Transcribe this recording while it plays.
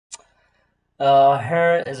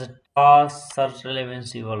Here is a task search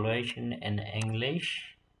relevance evaluation in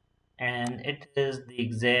English, and it is the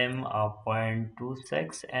exam of point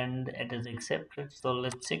 26 and it is accepted. So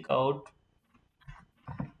let's check out.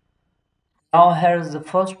 Now here's the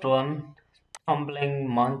first one, tumbling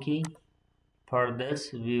monkey. For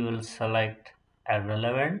this, we will select a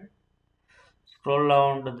relevant. Scroll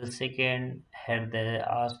down to the second. Here they're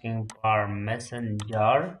asking for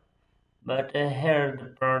messenger, but here the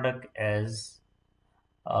product is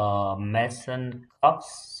Mason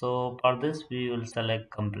cups. So for this we will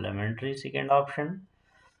select complementary second option.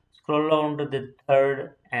 Scroll down to the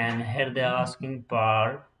third and here they are asking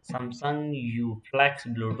for Samsung U Flex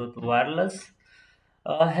Bluetooth wireless.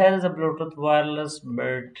 Here is a Bluetooth wireless,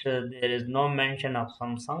 but there is no mention of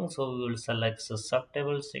Samsung, so we will select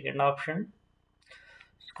susceptible second option.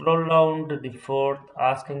 Scroll down to the fourth,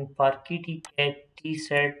 asking for kitty cat tea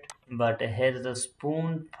set, but here is a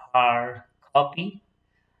spoon for copy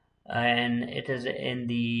and it is in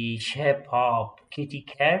the shape of kitty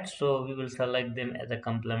cat, so we will select them as a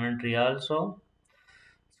complementary also.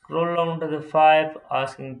 Scroll down to the five,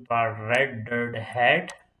 asking for red dirt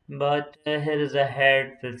hat, but here is a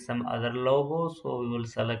hat with some other logo, so we will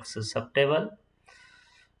select susceptible.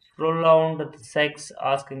 Scroll down to the six,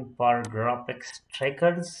 asking for graphics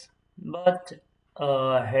stickers, but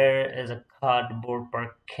here is a cardboard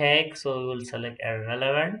per cake, so we will select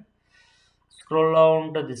irrelevant. Scroll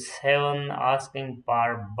down to the 7 asking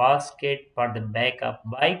for basket for the backup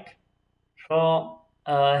bike. So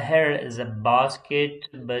here is a basket,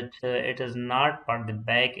 but it is not for the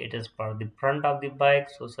back, it is for the front of the bike.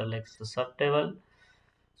 So select susceptible.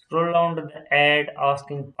 Scroll down to the ad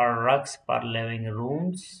asking for rugs for living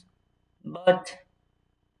rooms. But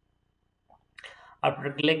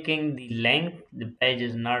after clicking the link, the page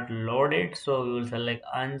is not loaded. So we will select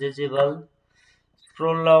unjudgeable.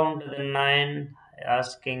 Scroll down to the 9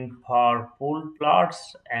 asking for pool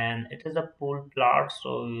plots and it is a pool plot,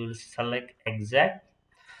 so we will select exact.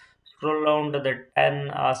 Scroll down to the 10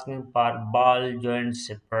 asking for ball joint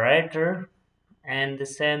separator and the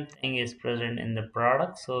same thing is present in the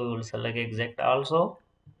product, so we will select exact also.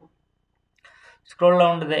 Scroll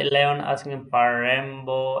down to the 11 asking for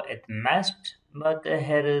rainbow at mast, but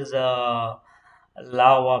here is a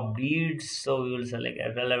lava beads, so we will select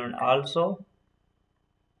relevant also.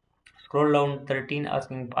 Scroll down 13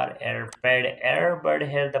 asking for AirPad Air, but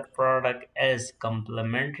here the product is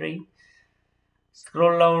complementary.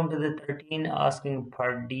 Scroll down to the 13 asking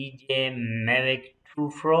for DJ Mavic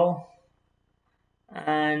 2 Pro,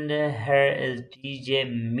 and here is DJ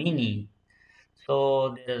Mini.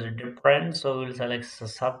 So there is a difference, so we'll select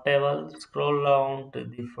susceptible. Scroll down to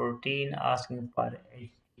the 14 asking for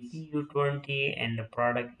HTC U20 and the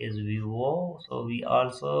product is Vivo, so we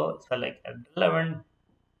also select a relevant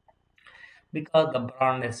because the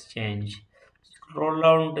brand has changed. Scroll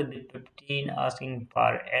down to the 15 asking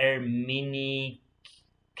for Air Mini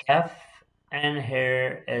Caf and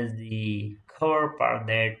here is the cover for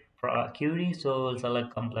that cutie, so we'll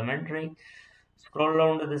select complementary. Scroll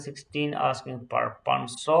down to the 16 asking for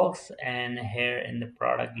punch socks and here in the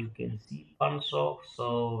product you can see punch socks,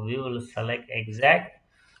 so we will select exact.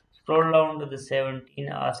 Scroll down to the 17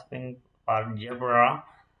 asking for zebra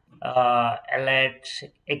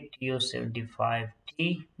Elite Actio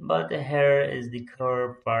 75T, but here is the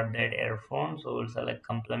curve for that earphone, so we'll select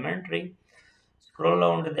complementary. Scroll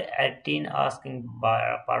down to the 18 asking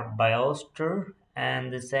for Bioster,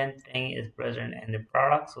 and the same thing is present in the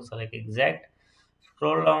product, so select exact.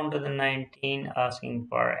 Scroll down to the 19 asking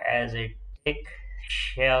for as a thick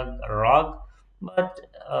shell rug, but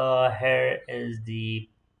here is the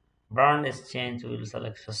brand is changed, we will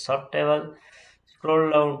select susceptible.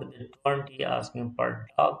 Scroll down to the 20 asking for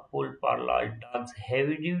dog pool for large dogs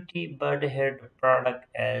heavy duty, but here the product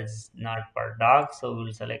is not for dogs, so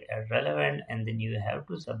we'll select as relevant and then you have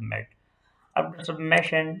to submit. After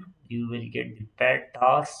submission, you will get the pet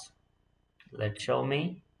task. Let's show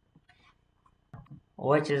me.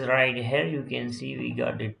 Which is right here. You can see we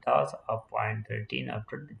got the task of point 13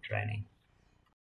 after the training.